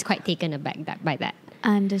that he's quite taken aback by that.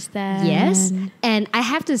 Understand. Yes. And I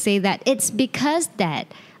have to say that it's because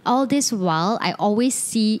that all this while I always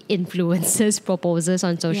see influencers' proposals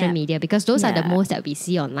on social media, because those are the most that we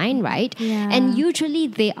see online, right? Yeah. And usually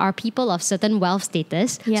they are people of certain wealth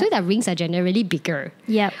status, so their rings are generally bigger.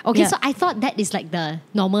 Yep. Okay, so I thought that is like the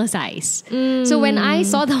normal size. So when I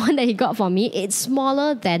saw the one that he got for me, it's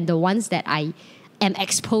smaller than the ones that I am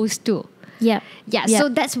exposed to. Yeah. So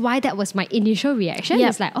that's why that was my initial reaction.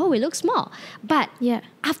 It's like, oh, it looks small. But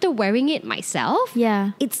after wearing it myself,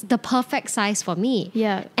 it's the perfect size for me.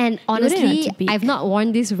 Yeah. And honestly, I've not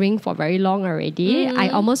worn this ring for very long already. I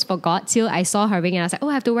almost forgot till I saw her ring and I was like, oh,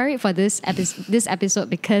 I have to wear it for this episode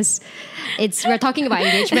because we're talking about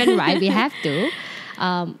engagement, right? We have to.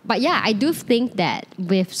 But yeah, I do think that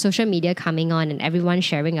with social media coming on and everyone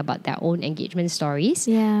sharing about their own engagement stories,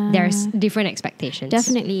 there's different expectations.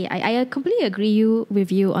 Definitely. I completely agree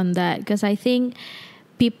with you on that, because I think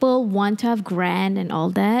people want to have grand and all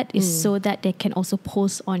that is so that they can also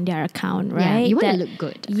post on their account, right? Yeah, you want to look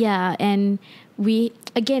good. Yeah, and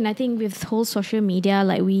I think with whole social media,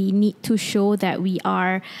 like we need to show that we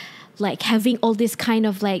are like having all this kind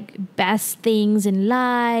of like best things in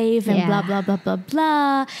life and blah, blah, blah, blah,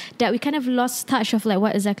 blah, that we kind of lost touch of like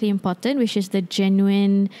what exactly important, which is the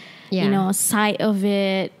genuine, side of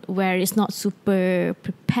it, where it's not super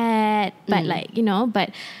prepared, but but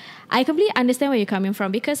I completely understand where you're coming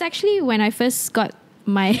from, because actually when I first got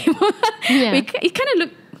my, it kind of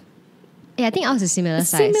looked... Yeah, I think I was a similar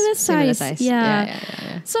size.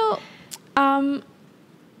 Yeah. So,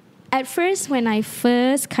 at first, when I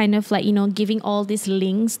first kind of like, giving all these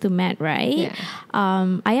links to Matt, right?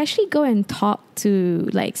 I actually go and talk to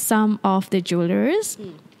like some of the jewelers.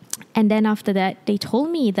 And then after that, they told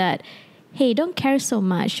me that, hey, don't care so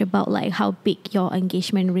much about like how big your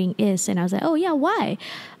engagement ring is. And I was like, oh yeah, why?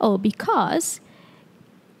 Oh, because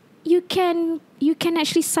you can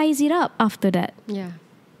actually size it up after that. Yeah.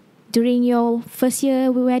 During your first year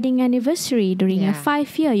wedding anniversary, during your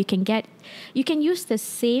 5 year, you can use the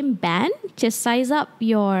same band, just size up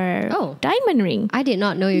your diamond ring. I did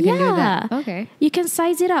not know you can do that. Okay. You can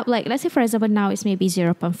size it up. Like, let's say, for example, now it's maybe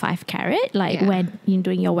 0.5 carat. Like, when you're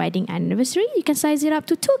doing your wedding anniversary, you can size it up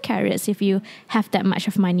to 2 carats if you have that much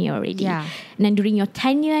of money already. Yeah. And then during your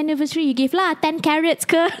 10-year anniversary, you give 10 carats.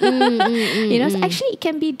 So actually, it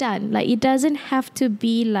can be done. Like, it doesn't have to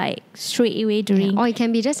be like straight away during... Or it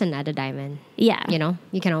can be just another diamond. Yeah.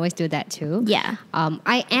 You can always do that too. Yeah.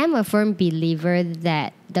 I am a firm believer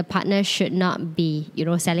that the partner should not be,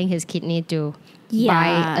 selling his kidney to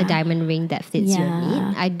buy a diamond ring that fits your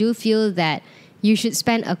need. I do feel that you should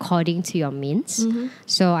spend according to your means.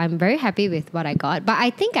 So I'm very happy with what I got. But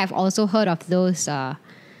I think I've also heard of those,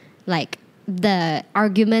 like the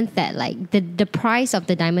argument that like the price of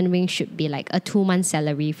the diamond ring should be like a 2-month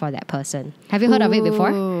salary for that person. Have you heard of it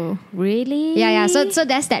before? Really? Yeah. So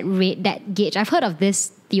that's that rate, that gauge. I've heard of this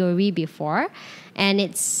theory before. And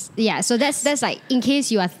it's, so that's like, in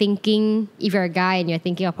case you are thinking, if you're a guy and you're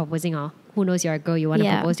thinking of proposing, or who knows, you're a girl, you want to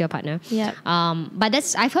propose to your partner. Yeah. But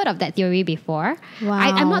I've heard of that theory before. Wow.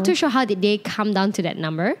 I'm not too sure how did they come down to that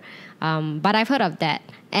number. But I've heard of that.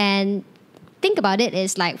 And think about it,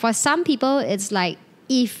 it's like, for some people, it's like,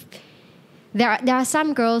 if there are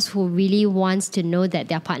some girls who really wants to know that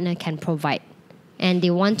their partner can provide. And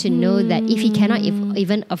they want to know that if he cannot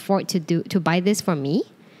even afford to buy this for me,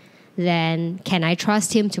 then can I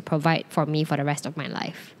trust him to provide for me for the rest of my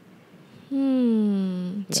life?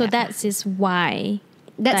 So that is why.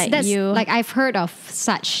 That's you like I've heard of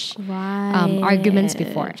such right. arguments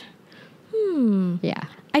before. Yeah.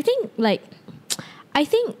 I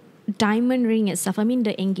think diamond ring itself, I mean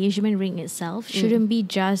the engagement ring itself shouldn't be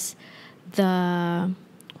just the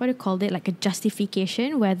what do you call it, like a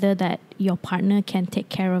justification whether that your partner can take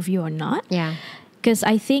care of you or not. Yeah. Because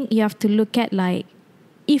I think you have to look at like,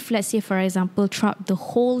 if let's say for example throughout the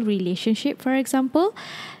whole relationship, for example,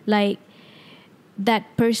 like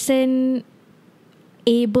that person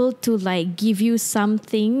able to like give you some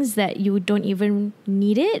things that you don't even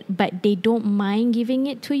need it, but they don't mind giving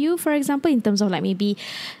it to you, for example, in terms of like maybe,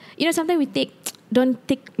 you know, sometimes we don't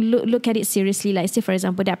look at it seriously. Like say for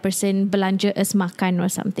example that person belanja us makan or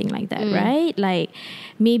something like that, right? Like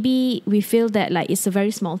maybe we feel that like it's a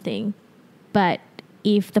very small thing, but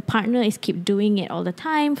if the partner is keep doing it all the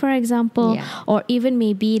time, for example, or even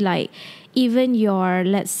maybe like even your,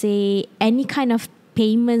 let's say any kind of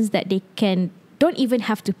payments that they don't even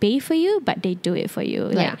have to pay for you, but they do it for you.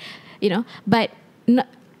 Like, you know, but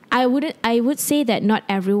I would say that not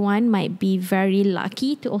everyone might be very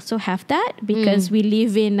lucky to also have that, because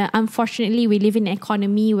unfortunately we live in an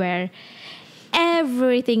economy where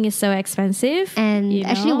everything is so expensive. And you know?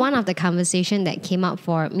 actually one of the conversation that came up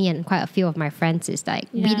for me and quite a few of my friends is like,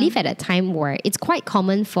 we live at a time where it's quite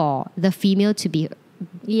common for the female to be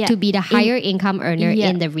the higher income earner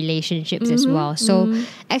in the relationships as well. So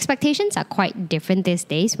expectations are quite different these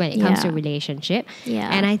days when it comes to relationship.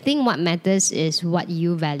 And I think what matters is what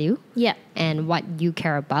you value and what you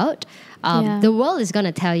care about. The world is going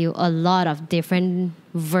to tell you a lot of different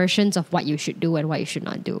versions of what you should do and what you should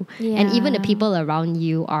not do. And even the people around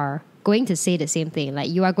you are going to say the same thing. Like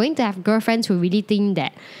you are going to have girlfriends who really think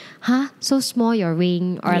that, so small your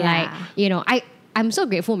ring, or like, you know, I'm so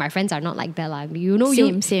grateful my friends are not like that. Like, you know,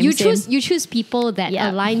 you choose people that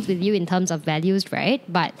aligns with you in terms of values, right?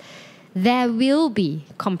 But there will be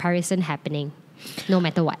comparison happening no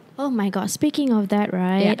matter what. Oh my God. Speaking of that,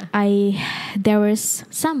 right? There was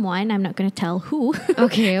someone, I'm not going to tell who.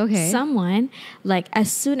 Okay. Someone, like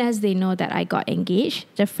as soon as they know that I got engaged,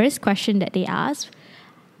 the first question that they ask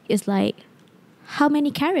is like, how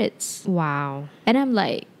many carats? Wow. And I'm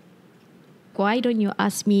like, why don't you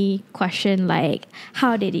ask me question like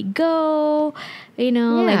how did it go, you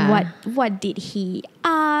know, like what did he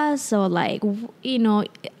ask, or like, you know,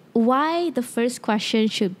 why the first question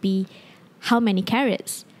should be how many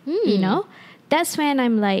carats? You know, that's when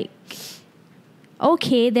I'm like,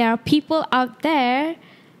 okay, there are people out there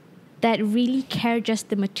that really care just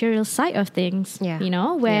the material side of things, you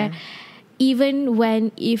know, where even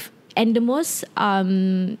when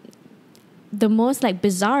the most like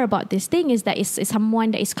bizarre about this thing is that it's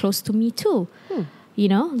someone that is close to me too. You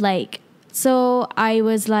know, like, so I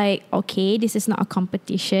was like, okay, this is not a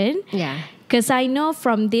competition. Because I know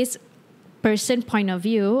from this person point of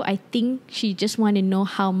view, I think she just want to know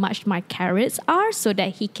how much my carats are so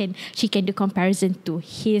that she can do comparison to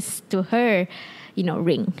her, you know,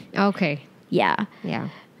 ring. Okay. Yeah.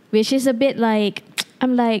 Which is a bit like,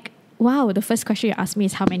 I'm like, wow, the first question you asked me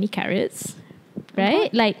is how many carats,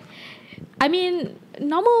 right? Like, I mean,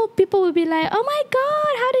 normal people would be like, oh my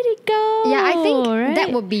God, how did it go? Yeah, I think right?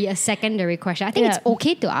 that would be a secondary question. I think it's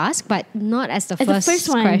okay to ask, but not as the first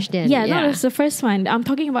one. question. Yeah, not as the first one. I'm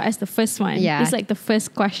talking about as the first one. Yeah. It's like the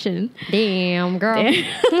first question. Damn, girl.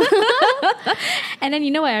 And then you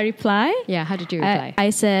know what I reply? Yeah, how did you reply? I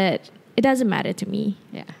said, it doesn't matter to me.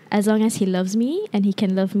 Yeah. As long as he loves me and he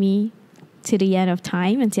can love me to the end of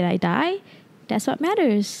time until I die, that's what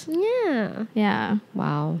matters. Yeah.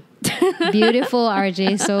 Wow. Beautiful,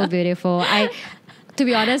 RJ. So beautiful. To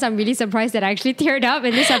be honest, I'm really surprised that I actually teared up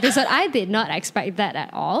in this episode. I did not expect that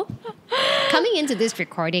at all. Coming into this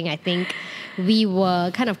recording, I think we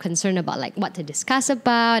were kind of concerned about like what to discuss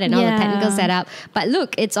about and all the technical setup. But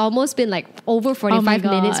look, it's almost been like over 45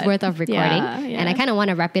 minutes worth of recording. And I kind of want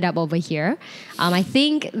to wrap it up over here. I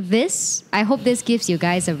hope this gives you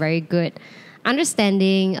guys a very good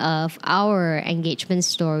understanding of our engagement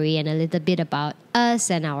story and a little bit about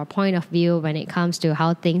us and our point of view when it comes to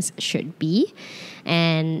how things should be.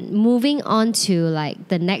 And moving on to like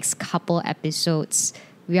the next couple episodes,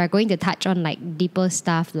 we are going to touch on like deeper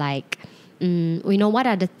stuff like we know what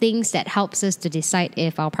are the things that helps us to decide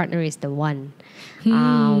if our partner is the one.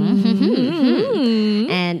 And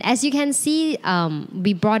as you can see,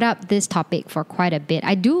 we brought up this topic for quite a bit.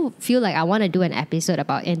 I do feel like I want to do an episode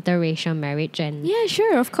about interracial marriage and Yeah,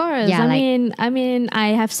 sure, of course. Yeah, I mean, I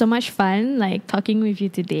have so much fun like talking with you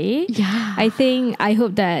today. Yeah. I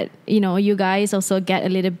hope that, you guys also get a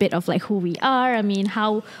little bit of like who we are. I mean,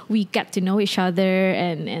 how we get to know each other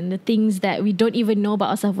and the things that we don't even know about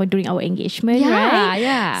ourselves during our engagement, right?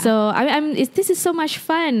 Yeah. So this is so much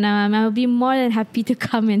fun. I'll be more than happy to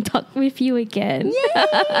come and talk with you again.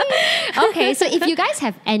 Okay, so if you guys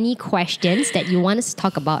have any questions that you want us to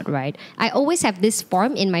talk about, right? I always have this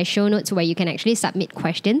form in my show notes where you can actually submit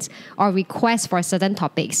questions or requests for certain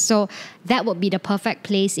topics. So that would be the perfect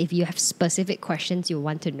place if you have specific questions you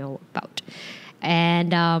want to know about.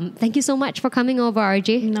 And thank you so much for coming over,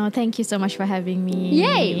 RJ. No, thank you so much for having me.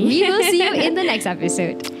 Yay! We will see you in the next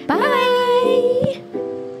episode. Bye. Bye.